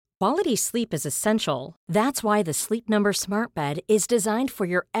Quality sleep is essential. That's why the Sleep Number Smart Bed is designed for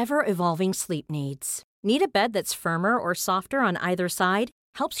your ever-evolving sleep needs. Need a bed that's firmer or softer on either side?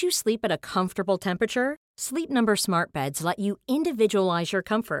 Helps you sleep at a comfortable temperature? Sleep Number Smart Beds let you individualize your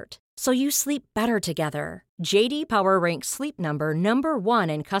comfort, so you sleep better together. J.D. Power ranks Sleep Number number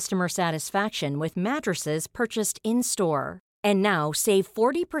one in customer satisfaction with mattresses purchased in-store. And now, save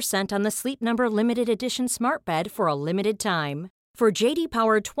 40% on the Sleep Number Limited Edition Smart Bed for a limited time. For J.D.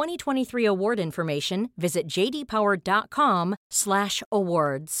 Power 2023 award information, visit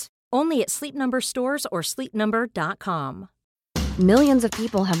jdpower.com/awards. Only at Sleep Number stores or sleepnumber.com. Millions of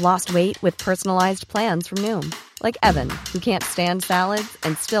people have lost weight with personalized plans from Noom. Like Evan, who can't stand salads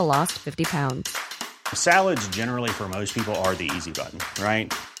and still lost 50 pounds. Salads generally for most people are the easy button,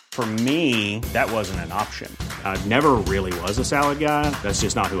 right? For me, that wasn't an option. I never really was a salad guy. That's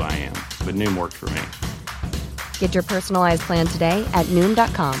just not who I am. But Noom worked for me. Get your personalized plan today at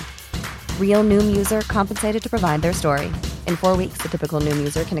Noom.com. Real Noom user compensated to provide their story. In 4 weeks, the typical Noom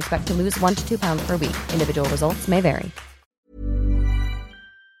user can expect to lose 1 to 2 pounds per week. Individual results may vary.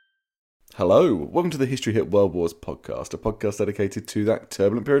 Hello, welcome to the History Hit World Wars podcast, a podcast dedicated to that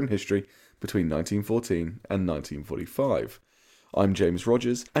turbulent period in history between 1914 and 1945. I'm James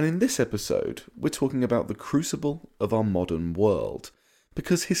Rogers, and in this episode, we're talking about the crucible of our modern world.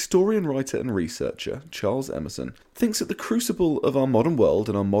 Because historian, writer and researcher Charles Emerson thinks that the crucible of our modern world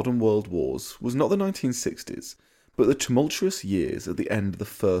and our modern world wars was not the 1960s, but the tumultuous years at the end of the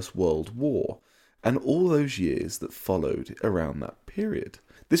First World War, and all those years that followed around that period.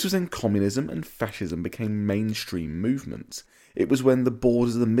 This was when communism and fascism became mainstream movements. It was when the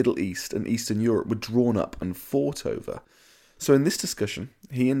borders of the Middle East and Eastern Europe were drawn up and fought over. So in this discussion,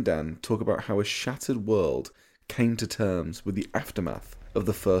 he and Dan talk about how a shattered world came to terms with the aftermath of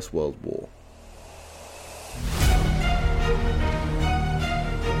the First World War.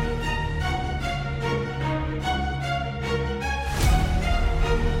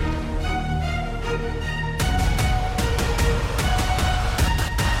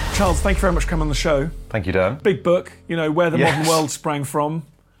 Charles, thank you very much for coming on the show. Thank you, Dan. Big book, where the Yes. modern world sprang from.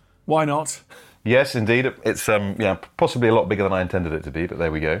 Why not? Yes, indeed. It's possibly a lot bigger than I intended it to be, but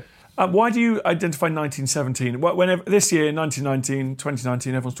there we go. Why do you identify 1917? Whenever this year, 1919,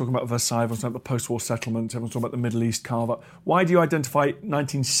 2019, everyone's talking about Versailles, everyone's talking about the post-war settlement, everyone's talking about the Middle East carve-up. Why do you identify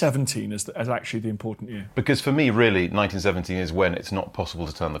 1917 as actually the important year? Because for me, really, 1917 is when it's not possible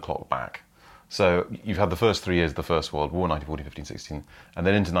to turn the clock back. So you've had the first 3 years of the First World War, 1914, 15, 16, and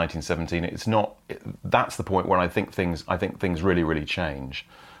then into 1917. That's the point where I think things really, really change.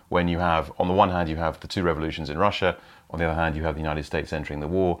 When you have, on the one hand, you have the two revolutions in Russia, on the other hand, you have the United States entering the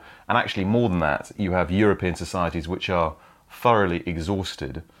war, and actually more than that, you have European societies which are thoroughly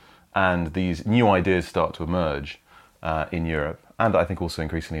exhausted, and these new ideas start to emerge in Europe, and I think also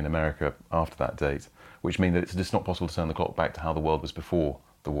increasingly in America after that date, which mean that it's just not possible to turn the clock back to how the world was before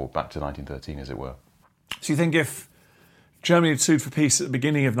the war, back to 1913, as it were. So you think if Germany had sued for peace at the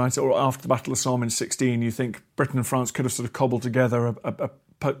beginning of or after the Battle of Somme in 16, you think Britain and France could have sort of cobbled together a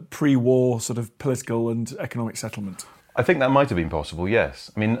pre-war sort of political and economic settlement? I think that might have been possible,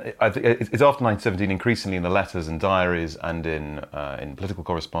 yes. I mean, I think it's after 1917 increasingly in the letters and diaries and in political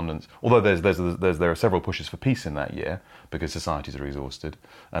correspondence, although there are several pushes for peace in that year because societies are exhausted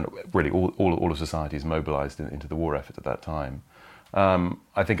and really all of society is mobilised into the war effort at that time.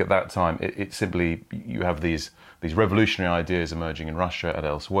 I think at that time it simply, you have these revolutionary ideas emerging in Russia and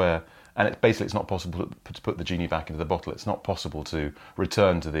elsewhere, and it's not possible to put the genie back into the bottle. It's not possible to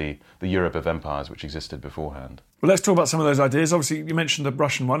return to the Europe of empires which existed beforehand. Well, let's talk about some of those ideas. Obviously, you mentioned the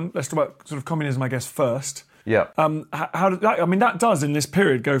Russian one. Let's talk about sort of communism, I guess, first. Yeah. How did that? I mean, that does in this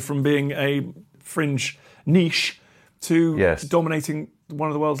period go from being a fringe niche to dominating one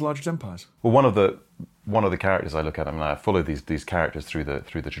of the world's largest empires. Well, one of the characters I look at, I mean, I follow these characters through the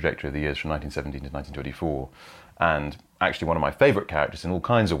trajectory of the years from 1917 to 1924, and actually one of my favourite characters in all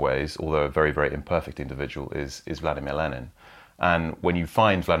kinds of ways, although a very, very imperfect individual, is Vladimir Lenin. And when you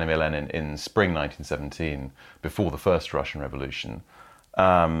find Vladimir Lenin in spring 1917, before the first Russian Revolution,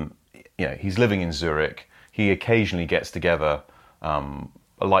 he's living in Zurich. He occasionally gets together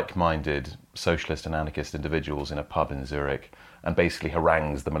like-minded socialist and anarchist individuals in a pub in Zurich and basically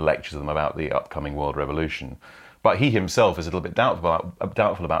harangues them and lectures them about the upcoming world revolution. But he himself is a little bit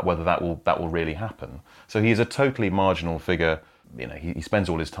doubtful about whether that will really happen. So he is a totally marginal figure. He spends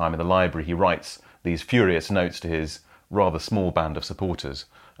all his time in the library. He writes these furious notes to his rather small band of supporters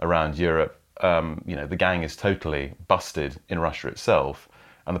around Europe. The gang is totally busted in Russia itself,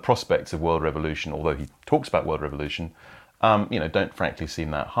 and the prospects of world revolution, although he talks about world revolution, don't frankly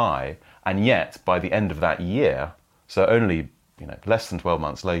seem that high. And yet, by the end of that year, so only less than 12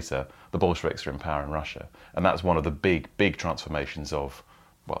 months later, the Bolsheviks are in power in Russia, and that's one of the big transformations of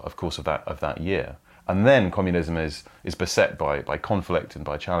that year. And then communism is beset by conflict and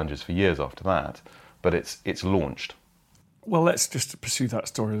by challenges for years after that, but it's launched. Well, let's just pursue that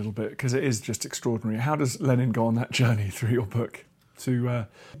story a little bit, because it is just extraordinary. How does Lenin go on that journey through your book to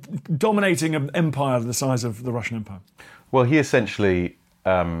dominating an empire the size of the Russian Empire? Well, he essentially.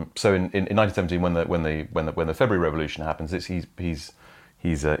 So in 1917, when the February Revolution happens, his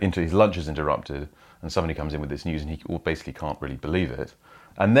lunch is interrupted, and somebody comes in with this news, and he basically can't really believe it.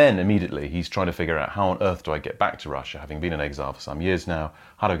 And then immediately he's trying to figure out, how on earth do I get back to Russia, having been in exile for some years now?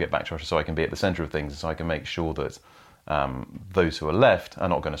 How do I get back to Russia so I can be at the centre of things, so I can make sure that those who are left are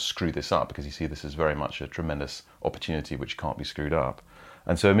not going to screw this up, because you see this is very much a tremendous opportunity which can't be screwed up.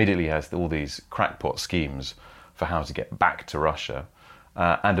 And so immediately he has all these crackpot schemes for how to get back to Russia.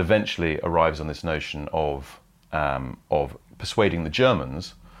 And eventually arrives on this notion of persuading the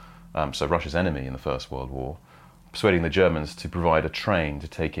Germans, so Russia's enemy in the First World War, persuading the Germans to provide a train to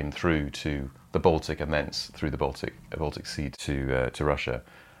take him through to the Baltic and thence through the Baltic Sea to Russia.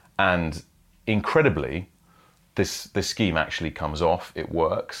 And incredibly, this scheme actually comes off. It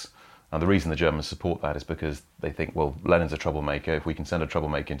works. And the reason the Germans support that is because they think, well, Lenin's a troublemaker. If we can send a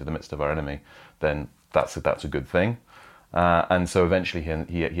troublemaker into the midst of our enemy, then that's a good thing. And so eventually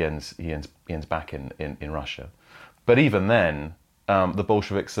he ends back in Russia. But even then, the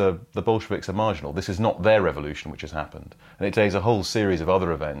Bolsheviks are marginal. This is not their revolution which has happened, and it takes a whole series of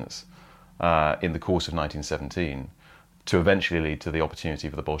other events in the course of 1917 to eventually lead to the opportunity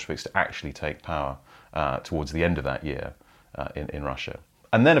for the Bolsheviks to actually take power towards the end of that year in Russia.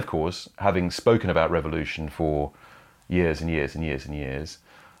 And then, of course, having spoken about revolution for years and years and years and years,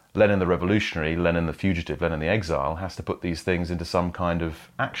 Lenin the revolutionary, Lenin the fugitive, Lenin the exile has to put these things into some kind of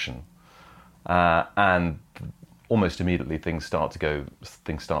action, and almost immediately things start to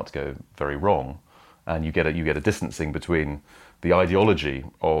go very wrong, and you get a distancing between the ideology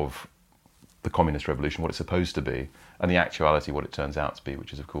of the communist revolution, what it's supposed to be, and the actuality, what it turns out to be,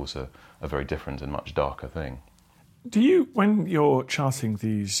 which is of course a very different and much darker thing. Do you, when you're charting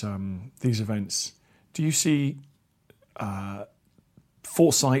these events, do you see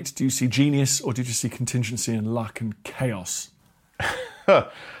foresight, do you see genius, or do you just see contingency and luck and chaos?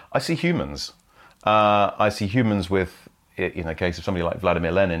 I see humans. I see humans with, in the case of somebody like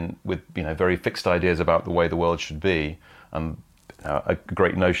Vladimir Lenin, with very fixed ideas about the way the world should be, and a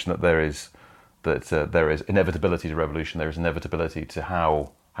great notion that there is inevitability to revolution. There is inevitability to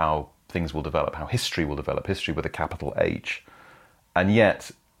how things will develop, how history will develop, history with a capital H, and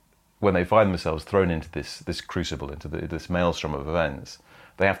yet, when they find themselves thrown into this crucible, into this maelstrom of events,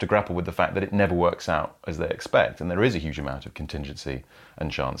 they have to grapple with the fact that it never works out as they expect, and there is a huge amount of contingency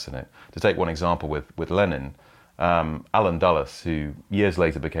and chance in it. To take one example with Lenin, Allen Dulles, who years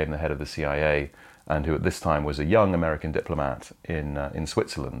later became the head of the CIA, and who at this time was a young American diplomat in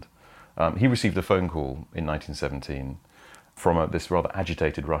Switzerland, he received a phone call in 1917 from this rather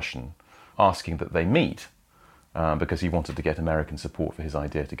agitated Russian, asking that they meet, because he wanted to get American support for his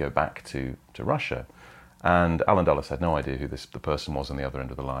idea to go back to Russia. And Allen Dulles had no idea who the person was on the other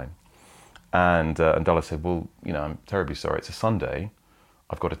end of the line. And Dulles said, well, I'm terribly sorry, it's a Sunday,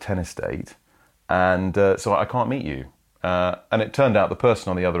 I've got a tennis date, and so I can't meet you. And it turned out the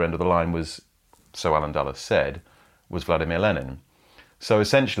person on the other end of the line was, so Allen Dulles said, was Vladimir Lenin. So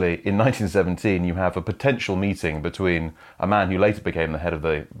essentially, in 1917, you have a potential meeting between a man who later became the head of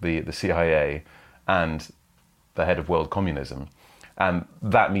the CIA and the head of world communism. And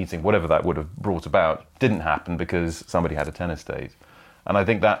that meeting, whatever that would have brought about, didn't happen because somebody had a tennis date. And I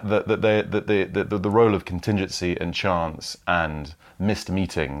think that the role of contingency and chance and missed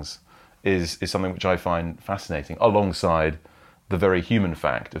meetings is something which I find fascinating, alongside the very human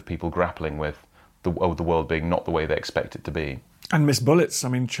fact of people grappling with the world being not the way they expect it to be. And missed bullets. I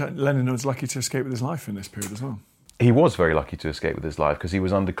mean, Lenin was lucky to escape with his life in this period as well. He was very lucky to escape with his life because he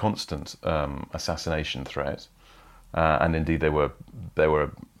was under constant assassination threat. And indeed, there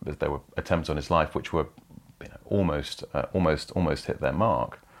were attempts on his life which were almost hit their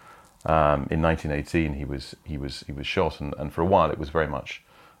mark. In 1918, he was shot, and for a while it was very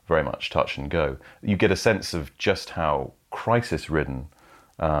much touch and go. You get a sense of just how crisis-ridden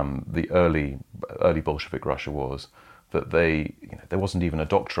the early Bolshevik Russia was. That there wasn't even a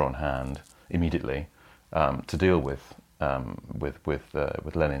doctor on hand immediately to deal with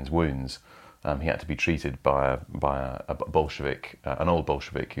Lenin's wounds. He had to be treated by a Bolshevik, an old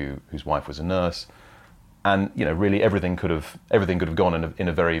Bolshevik whose wife was a nurse, and really everything could have gone in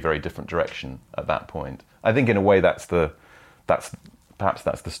a very, very different direction at that point. I think in a way that's perhaps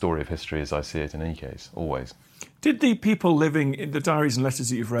that's the story of history as I see it in any case, always. Did the people living in the diaries and letters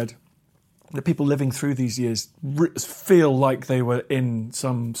that you've read, the people living through these years, feel like they were in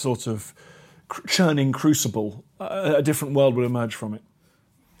some sort of churning crucible? A different world would emerge from it.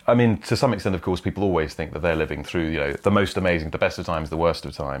 I mean, to some extent, of course, people always think that they're living through, the most amazing, the best of times, the worst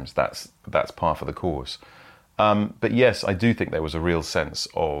of times. That's par for the course. But yes, I do think there was a real sense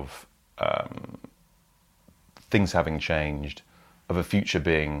of things having changed, of a future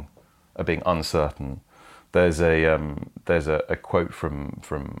being uncertain. There's a quote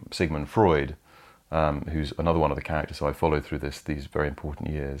from Sigmund Freud, who's another one of the characters who I followed through these very important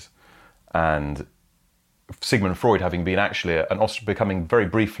years, and Sigmund Freud having been actually becoming very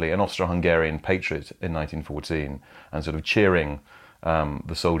briefly an Austro-Hungarian patriot in 1914 and sort of cheering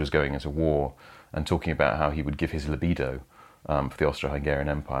the soldiers going into war and talking about how he would give his libido for the Austro-Hungarian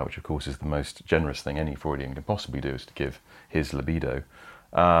Empire, which of course is the most generous thing any Freudian can possibly do, is to give his libido.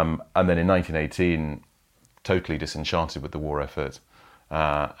 And then in 1918, totally disenchanted with the war effort,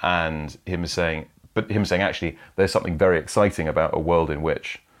 and him saying actually there's something very exciting about a world in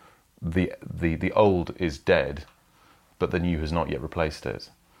which the old is dead, but the new has not yet replaced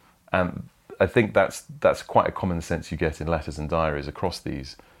it. And I think that's quite a common sense you get in letters and diaries across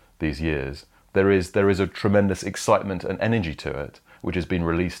these years. There is a tremendous excitement and energy to it, which has been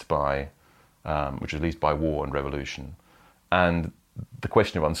released by war and revolution. And the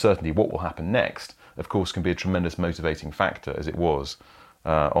question of uncertainty, what will happen next, of course, can be a tremendous motivating factor, as it was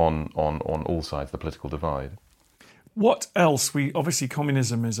on all sides of the political divide. What else? Obviously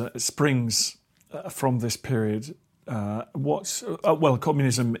communism springs from this period.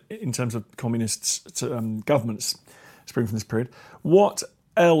 Communism in terms of communists governments spring from this period. What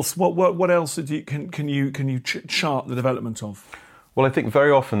else? What else can you chart the development of? Well, I think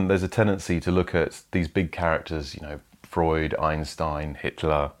very often there's a tendency to look at these big characters, Freud, Einstein,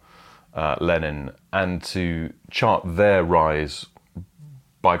 Hitler, Lenin, and to chart their rise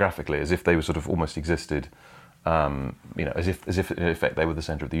biographically as if they were sort of almost existed. As if in effect they were the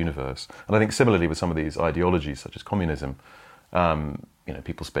centre of the universe. And I think similarly with some of these ideologies such as communism,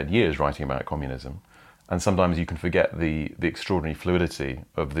 people spend years writing about communism, and sometimes you can forget the extraordinary fluidity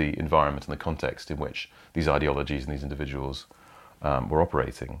of the environment and the context in which these ideologies and these individuals were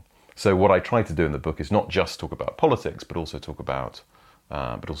operating. So what I try to do in the book is not just talk about politics, but also talk about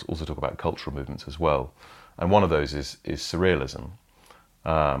cultural movements as well. And one of those is surrealism.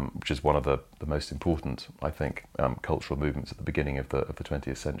 Which is one of the most important, I think, cultural movements at the beginning of the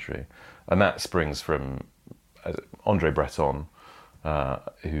 20th century. And that springs from André Breton,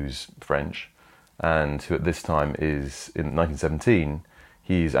 who's French, and who at this time is, in 1917,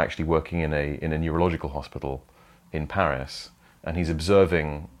 he's actually working in a neurological hospital in Paris, and he's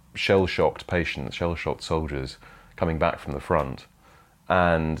observing shell-shocked patients, shell-shocked soldiers coming back from the front,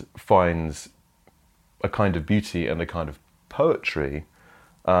 and finds a kind of beauty and a kind of poetry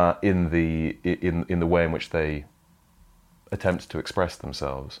in the way in which they attempt to express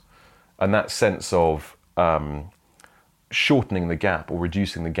themselves. And that sense of shortening the gap or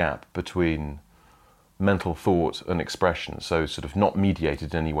reducing the gap between mental thought and expression, so sort of not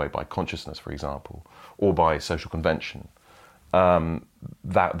mediated in any way by consciousness, for example, or by social convention,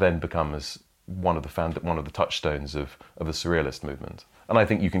 that then becomes one of the touchstones of the surrealist movement. And I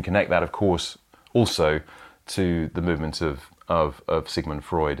think you can connect that, of course, also to the movement of Sigmund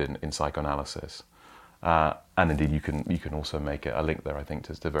Freud in psychoanalysis, and indeed you can also make a link there, I think,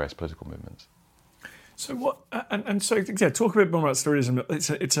 to various political movements. So talk a bit more about surrealism.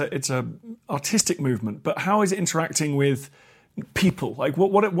 It's a artistic movement, but how is it interacting with people? Like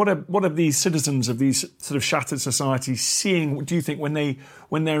what are these citizens of these sort of shattered societies seeing? Do you think when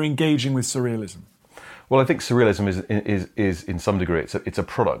they're engaging with surrealism? Well, I think surrealism is in some degree it's a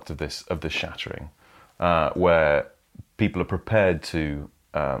product of this shattering. Where people are prepared to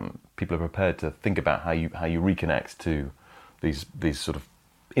think about how you reconnect to these sort of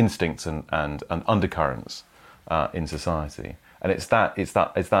instincts and undercurrents in society, and it's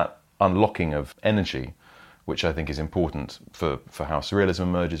that unlocking of energy, which I think is important for how surrealism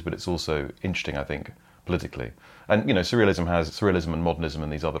emerges, but it's also interesting, I think, politically. And surrealism and modernism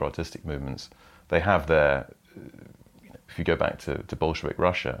and these other artistic movements, they have their. If you go back to Bolshevik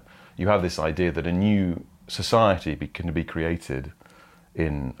Russia, you have this idea that a new society can be created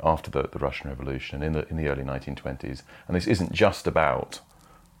after the Russian Revolution in the early 1920s, and this isn't just about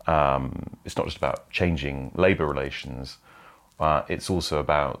it's not just about changing labour relations. It's also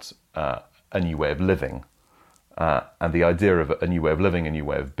about a new way of living, and the idea of a new way of living, a new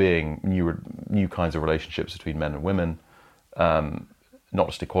way of being, new kinds of relationships between men and women, not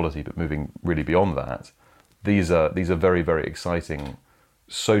just equality, but moving really beyond that. These are very, very exciting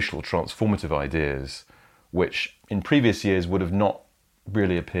social transformative ideas which in previous years would have not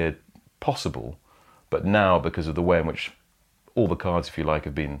really appeared possible, but now, because of the way in which all the cards, if you like,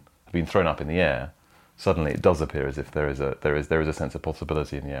 have been thrown up in the air, suddenly it does appear as if there is a sense of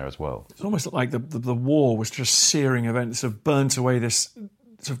possibility in the air as well. It's almost like the war was just searing event, sort of burnt away this,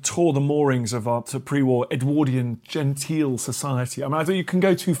 sort of tore the moorings of our sort of pre-war Edwardian genteel society. I mean, I think you can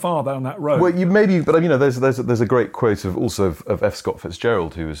go too far down that road. Well, you maybe, but there's a great quote of F. Scott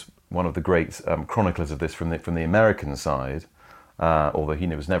Fitzgerald, who was one of the great chroniclers of this from the American side, although he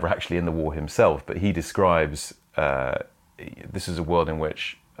was never actually in the war himself. But he describes this is a world in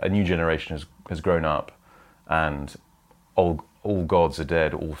which a new generation has grown up, and all gods are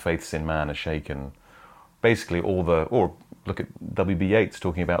dead, all faiths in man are shaken. Basically, or look at W.B. Yeats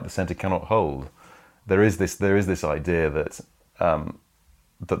talking about the centre cannot hold. There is this idea that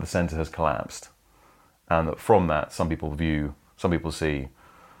the centre has collapsed, and that from that some people see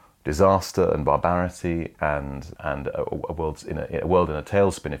disaster and barbarity and a world in a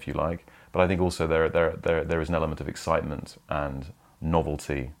tailspin, if you like. But I think also there is an element of excitement and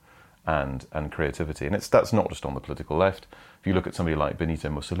novelty and creativity, and that's not just on the political left. If you look at somebody like Benito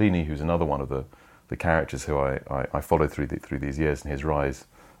Mussolini, who's another one of the characters who I followed through these years and his rise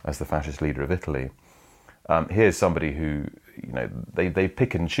as the fascist leader of Italy, here's somebody who, they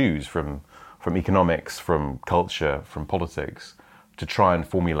pick and choose from economics, from culture, from politics, to try and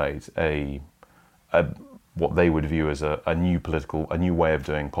formulate a what they would view as a new way of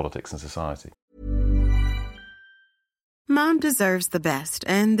doing politics and society. Mom deserves the best,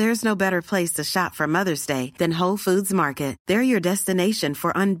 and there's no better place to shop for Mother's Day than Whole Foods Market. They're your destination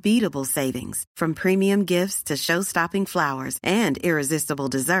for unbeatable savings, from premium gifts to show-stopping flowers and irresistible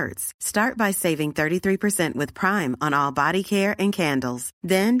desserts. Start by saving 33% with Prime on all body care and candles.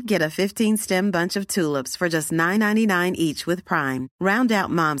 Then get a 15-stem bunch of tulips for just $9.99 each with Prime. Round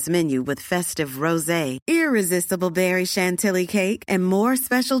out Mom's menu with festive rosé, irresistible berry chantilly cake, and more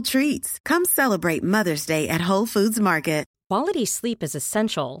special treats. Come celebrate Mother's Day at Whole Foods Market. Quality sleep is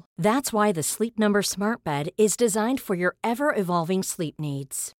essential. That's why the Sleep Number Smart Bed is designed for your ever-evolving sleep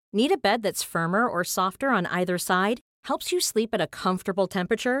needs. Need a bed that's firmer or softer on either side? Helps you sleep at a comfortable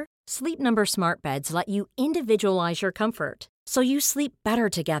temperature? Sleep Number Smart Beds let you individualize your comfort, so you sleep better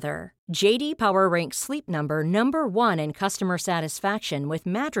together. J.D. Power ranks Sleep Number number 1 in customer satisfaction with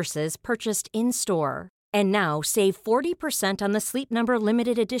mattresses purchased in-store. And now save 40% on the Sleep Number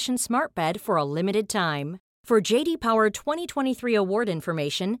Limited Edition Smart Bed for a limited time. For J.D. Power 2023 award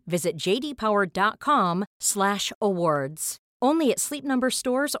information, visit jdpower.com/awards. Only at Sleep Number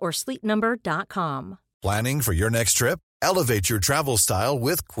stores or sleepnumber.com. Planning for your next trip? Elevate your travel style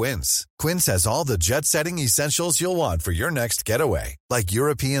with Quince. Quince has all the jet-setting essentials you'll want for your next getaway, like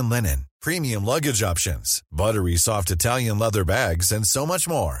European linen, premium luggage options, buttery soft Italian leather bags, and so much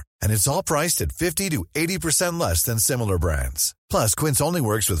more. And it's all priced at 50 to 80% less than similar brands. Plus, Quince only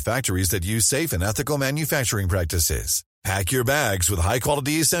works with factories that use safe and ethical manufacturing practices. Pack your bags with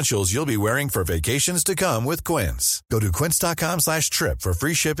high-quality essentials you'll be wearing for vacations to come with Quince. Go to quince.com/trip for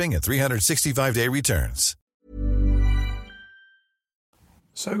free shipping and 365-day returns.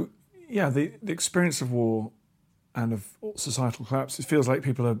 So, yeah, the experience of war and of societal collapse, it feels like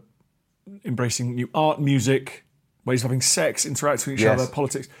people are embracing new art, music, ways of having sex, interacting with each other,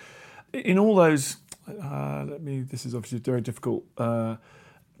 politics. In all those, this is obviously a very difficult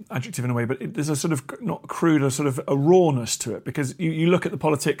adjective in a way, but there's a sort of, not crude, a sort of a rawness to it, because you look at the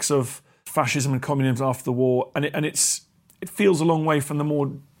politics of fascism and communism after the war, and it feels a long way from the more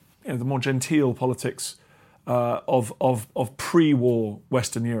genteel politics of pre-war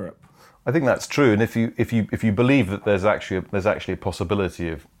Western Europe. I think that's true, and if you believe that there's actually a possibility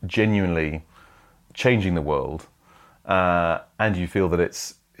of genuinely changing the world, and you feel that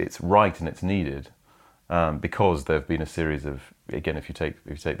it's right and it's needed, because there have been a series of, again, if you take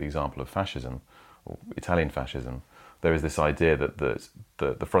the example of fascism or Italian fascism, there is this idea that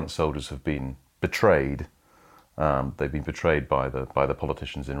the front soldiers have been betrayed. They've been betrayed by the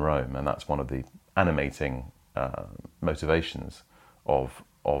politicians in Rome, and that's one of the animating motivations of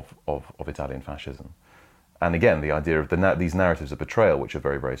Italian fascism. And again, the idea of these narratives of betrayal, which are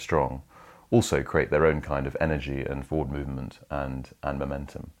very, very strong, also create their own kind of energy and forward movement and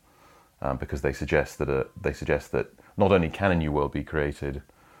momentum, because they suggest that not only can a new world be created,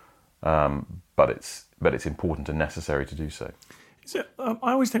 but it's important and necessary to do so.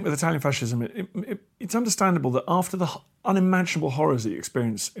 I always think with Italian fascism, it's understandable that after the unimaginable horrors that you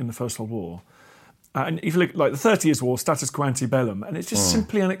experienced in the First World War, and if you look like the 30 Years' War, status quo ante bellum, and it's just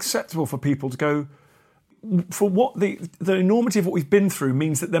simply unacceptable for people to go, for what the enormity of what we've been through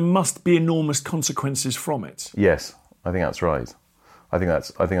means that there must be enormous consequences from it. Yes, I think that's right. I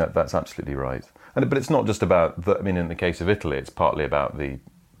think that's absolutely right. But it's not just about in the case of Italy, it's partly about the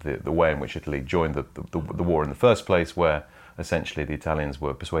way in which Italy joined the war in the first place, where essentially the Italians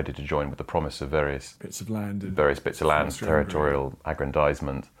were persuaded to join with the promise of various bits of land, territorial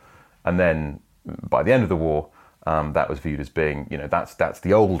aggrandizement, and then by the end of the war, that was viewed as being, that's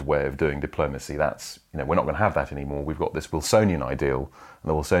the old way of doing diplomacy. That's, we're not going to have that anymore. We've got this Wilsonian ideal, and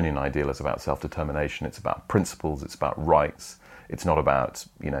the Wilsonian ideal is about self-determination. It's about principles. It's about rights. It's not about,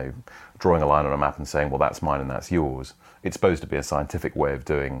 drawing a line on a map and saying, well, that's mine and that's yours. It's supposed to be a scientific way of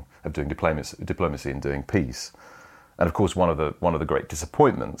doing diplomacy and doing peace. And of course, one of the great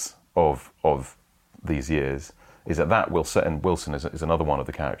disappointments of these years is that Wilson is another one of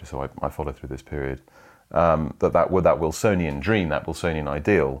the characters who I follow through this period. That Wilsonian dream, that Wilsonian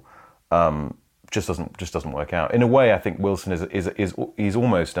ideal, just doesn't work out. In a way, I think Wilson is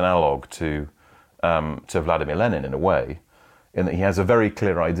almost an analogue to Vladimir Lenin in a way, in that he has a very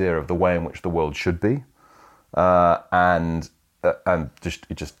clear idea of the way in which the world should be, and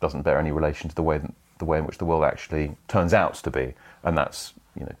it just doesn't bear any relation to the way in which the world actually turns out to be, and that's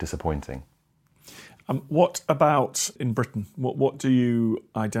disappointing. What about in Britain? What do you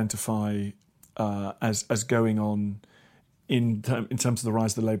identify as going on in terms of the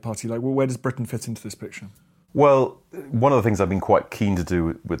rise of the Labour Party? Where does Britain fit into this picture? Well, one of the things I've been quite keen to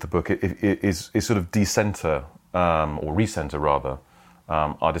do with the book is sort of decenter or recenter rather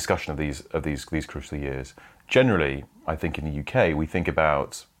our discussion of these crucial years. Generally, I think in the UK we think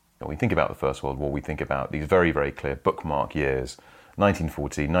about the First World War. We think about these very, very clear bookmark years: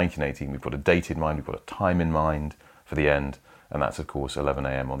 1914, 1918. We've got a date in mind. We've got a time in mind for the end. And that's, of course, 11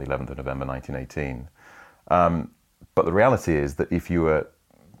 a.m. on the 11th of November, 1918. But the reality is that if you were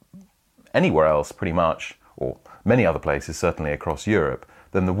anywhere else, pretty much, or many other places, certainly across Europe,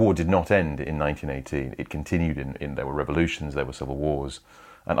 then the war did not end in 1918. It continued in there were revolutions, there were civil wars,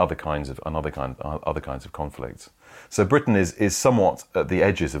 and other kinds of conflicts. So Britain is somewhat at the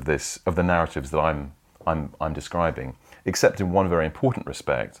edges of the narratives that I'm describing, except in one very important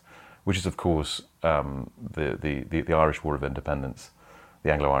respect, which is, of course, the Irish War of Independence,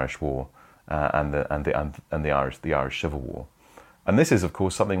 the Anglo-Irish War, and the Irish Civil War. And this is, of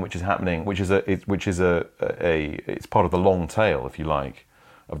course, something which is happening, which is it's part of the long tail, if you like,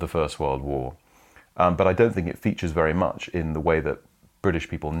 of the First World War. But I don't think it features very much in the way that British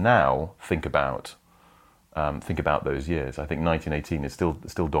people now think about those years. I think 1918 is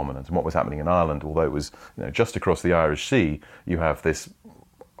still dominant, and what was happening in Ireland, although it was just across the Irish Sea, you have this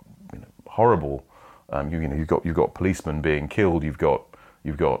horrible. You've got policemen being killed. You've got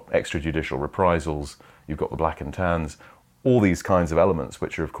extrajudicial reprisals. You've got the Black and Tans. All these kinds of elements,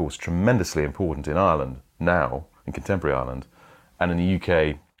 which are of course tremendously important in Ireland now, in contemporary Ireland, and in the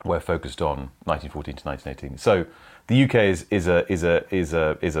UK, we're focused on 1914 to 1918. So the UK is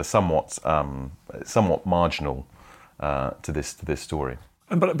a somewhat marginal to this story.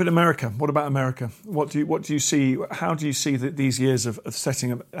 But America, what about America? What do you see? How do you see these years of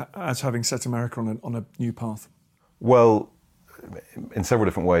setting as having set America on a new path? Well, in several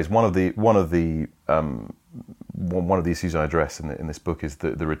different ways. One of the issues I address in this book is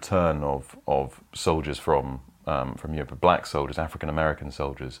the return of soldiers from Europe, black soldiers, African American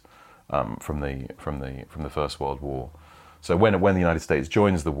soldiers from the First World War. So when the United States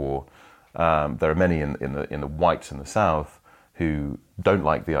joins the war, there are many in the whites in the South who don't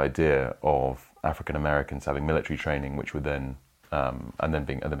like the idea of African Americans having military training, which would then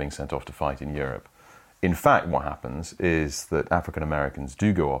being sent off to fight in Europe. In fact, what happens is that African Americans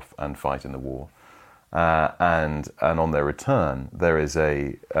do go off and fight in the war, and on their return, there is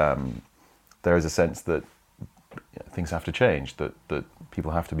a sense that things have to change, that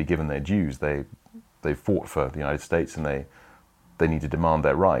people have to be given their dues. They fought for the United States, and they need to demand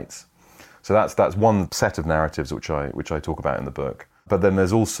their rights. So that's one set of narratives which I talk about in the book. But then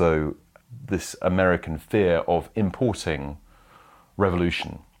there's also this American fear of importing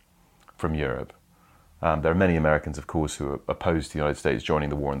revolution from Europe. There are many Americans, of course, who are opposed to the United States joining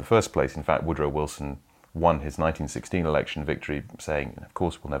the war in the first place. In fact, Woodrow Wilson won his 1916 election victory saying, of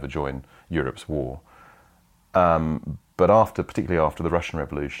course, we'll never join Europe's war. But particularly after the Russian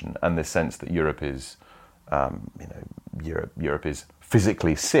Revolution, and this sense that Europe is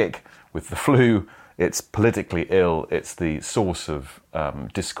physically sick with the flu, it's politically ill, it's the source of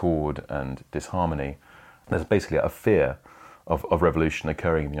discord and disharmony. There's basically a fear of revolution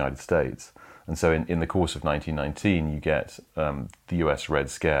occurring in the United States. And so in the course of 1919, you get the US Red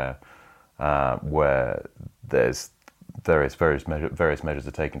Scare, where various measures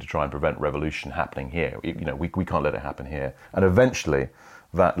are taken to try and prevent revolution happening here. We can't let it happen here. And eventually,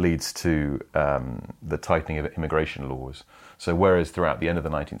 that leads to the tightening of immigration laws. So whereas throughout the end of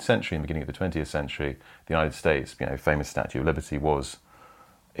the 19th century and beginning of the 20th century, the United States, famous Statue of Liberty, was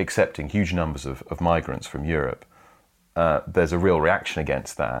accepting huge numbers of migrants from Europe, there's a real reaction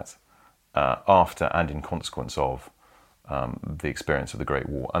against that after and in consequence of the experience of the Great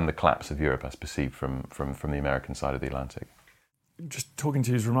War and the collapse of Europe as perceived from the American side of the Atlantic. Just talking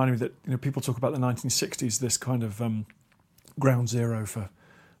to you is reminding me that people talk about the 1960s, this kind of ground zero for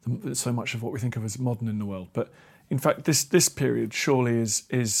so much of what we think of as modern in the world. But in fact, this period surely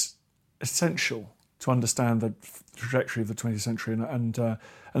is essential to understand the trajectory of the 20th century and the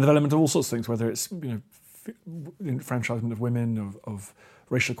development of all sorts of things, whether it's enfranchisement of women, of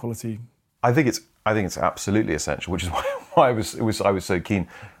racial equality. I think it's absolutely essential, which is why I was so keen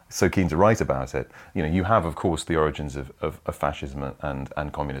to write about it. You have, of course, the origins of fascism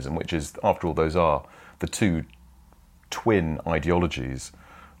and communism, which is, after all, those are the two twin ideologies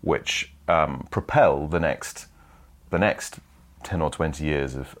which propel the next 10 or 20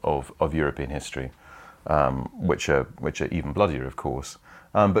 years of European history, which are even bloodier, of course.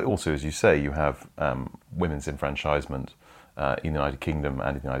 But also, as you say, you have women's enfranchisement in the United Kingdom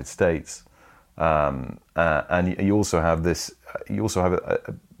and in the United States, and you also have this. You also have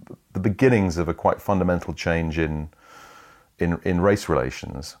the beginnings of a quite fundamental change in race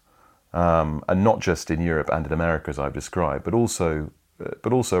relations, and not just in Europe and in America, as I've described, but also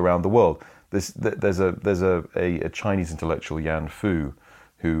around the world. There's a Chinese intellectual, Yan Fu,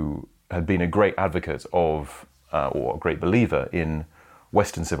 who had been a great advocate of, or a great believer in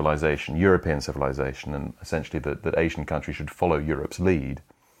Western civilization, European civilization, and essentially that Asian countries should follow Europe's lead.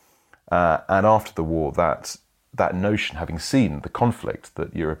 And after the war, that notion, having seen the conflict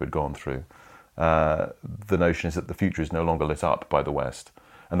that Europe had gone through, the notion is that the future is no longer lit up by the West.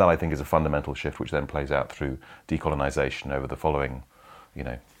 And that, I think, is a fundamental shift which then plays out through decolonization over the following,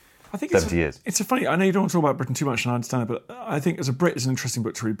 70 years. It's a funny, I know you don't want to talk about Britain too much, and I understand it, but I think as a Brit it's an interesting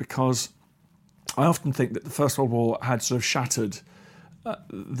book to read because I often think that the First World War had sort of shattered,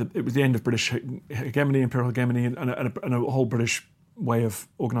 it was the end of British hegemony, imperial hegemony, and a whole British way of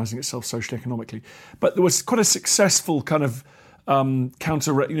organising itself socially, economically. But there was quite a successful kind of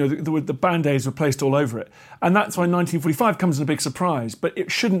counter, the Band-Aids were placed all over it. And that's why 1945 comes as a big surprise. But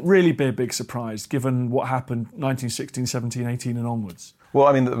it shouldn't really be a big surprise given what happened 1916, 17, 18 and onwards. Well,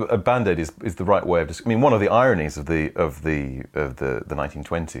 I mean, a Band-Aid is the right way of... one of the ironies of the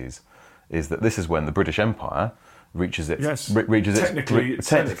 1920s is that this is when the British Empire reaches its reaches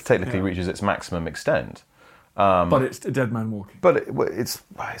its maximum extent. But it's a dead man walking. But it's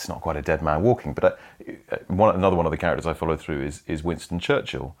not quite a dead man walking. But another one of the characters I follow through is Winston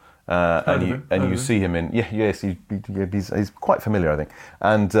Churchill, you see him in he's quite familiar, I think,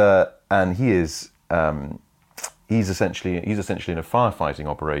 and he is he's essentially in a firefighting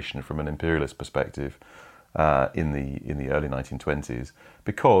operation from an imperialist perspective in the early 1920s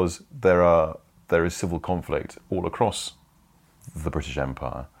because there is civil conflict all across the British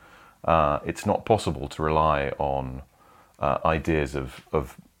Empire. It's not possible to rely on ideas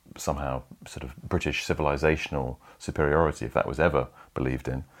of somehow sort of British civilizational superiority, if that was ever believed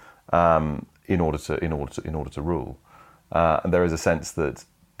in order to rule. And there is a sense that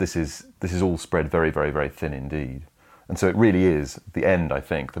this is all spread very, very, very thin indeed. And so it really is the end, I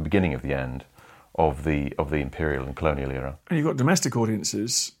think, the beginning of the end of the imperial and colonial era. And you've got domestic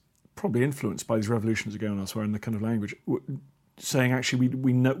audiences, probably influenced by these revolutions that are going on elsewhere in the kind of language, saying actually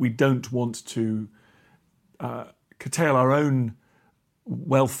we don't want to curtail our own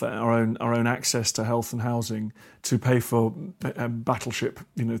welfare, our own access to health and housing to pay for battleship,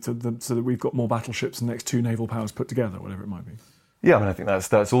 so that we've got more battleships than the next two naval powers put together, whatever it might be. Yeah, I think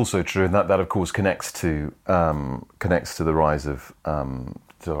that's also true, and that of course connects to the rise of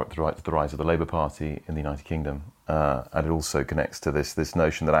the rise of the Labour Party in the United Kingdom, and it also connects to this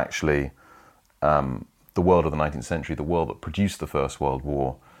notion that actually the world of the 19th century, the world that produced the First World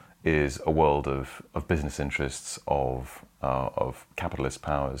War, is a world of business interests, of capitalist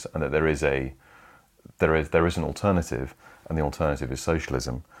powers, and that there is an alternative, and the alternative is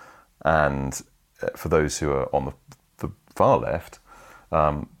socialism. And for those who are on the far left,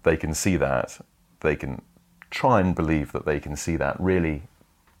 they can see that, they can try and believe that they can see that really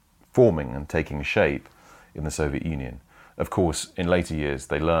forming and taking shape in the Soviet Union. Of course, in later years,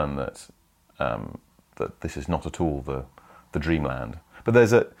 they learn that this is not at all the dreamland. But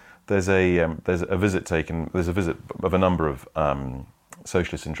there's a visit of a number of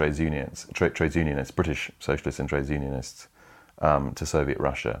socialists and trades unionists, British socialists and trades unionists, to Soviet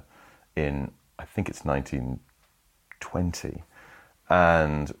Russia in, I think it's 1920,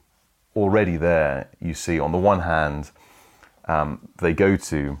 and already there you see, on the one hand, they go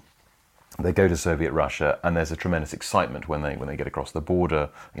to Soviet Russia, and there's a tremendous excitement when they get across the border.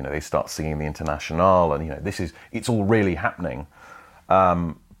 You know, they start singing the Internationale, and you know, it's all really happening.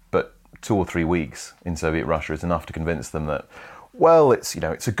 But 2 or 3 weeks in Soviet Russia is enough to convince them that, well, it's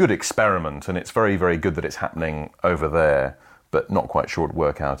a good experiment, and it's very, very good that it's happening over there, but not quite sure it'd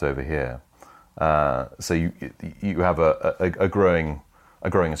work out over here. So you have a growing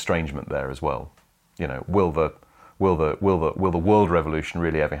estrangement there as well. You know, will the world revolution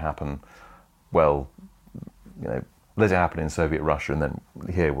really ever happen? Well, you know, let it happen in Soviet Russia, and then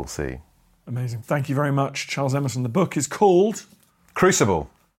here we'll see. Amazing. Thank you very much, Charles Emerson. The book is called Crucible.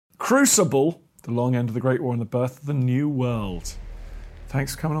 Crucible, The Long End of the Great War and the Birth of the New World.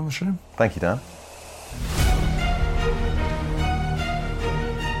 Thanks for coming on the show. Thank you, Dan.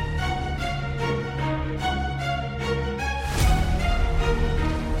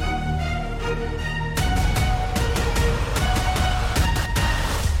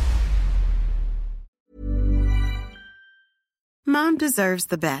 Mom deserves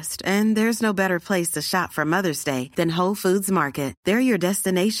the best, and there's no better place to shop for Mother's Day than Whole Foods Market. They're your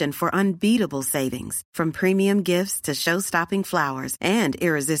destination for unbeatable savings, from premium gifts to show-stopping flowers and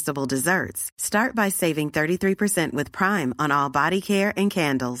irresistible desserts. Start by saving 33% with Prime on all body care and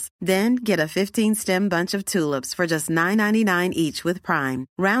candles. Then get a 15-stem bunch of tulips for just $9.99 each with Prime.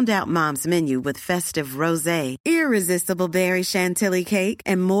 Round out Mom's menu with festive rosé, irresistible berry chantilly cake,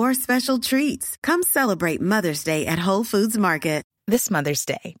 and more special treats. Come celebrate Mother's Day at Whole Foods Market. This Mother's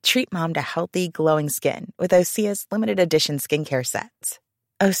Day, treat Mom to healthy, glowing skin with Osea's limited edition skincare sets.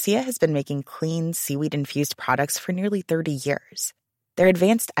 Osea has been making clean, seaweed-infused products for nearly 30 years. Their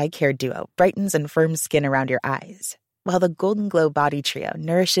advanced eye care duo brightens and firms skin around your eyes, while the Golden Glow Body Trio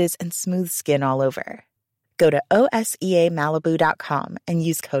nourishes and smooths skin all over. Go to OSEAMalibu.com and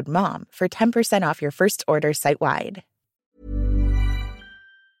use code MOM for 10% off your first order site-wide.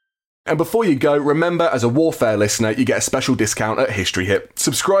 And before you go, remember, as a Warfare listener, you get a special discount at History Hit.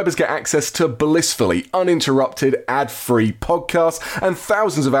 Subscribers get access to blissfully uninterrupted, ad-free podcasts and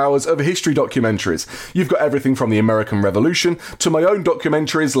thousands of hours of history documentaries. You've got everything from the American Revolution to my own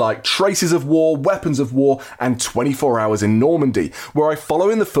documentaries like Traces of War, Weapons of War, and 24 Hours in Normandy, where I follow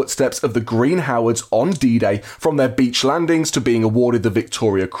in the footsteps of the Green Howards on D-Day, from their beach landings to being awarded the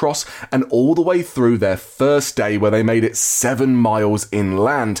Victoria Cross, and all the way through their first day where they made it 7 miles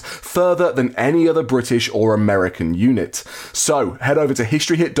inland, further than any other British or American unit. So head over to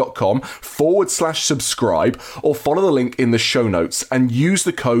historyhit.com/subscribe or follow the link in the show notes and use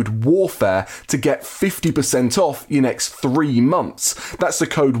the code WARFARE to get 50% off your next 3 months. That's the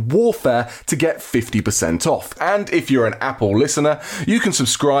code WARFARE to get 50% off. And if you're an Apple listener, you can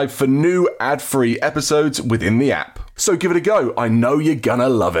subscribe for new ad-free episodes within the app. So give it a go. I know you're gonna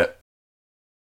love it.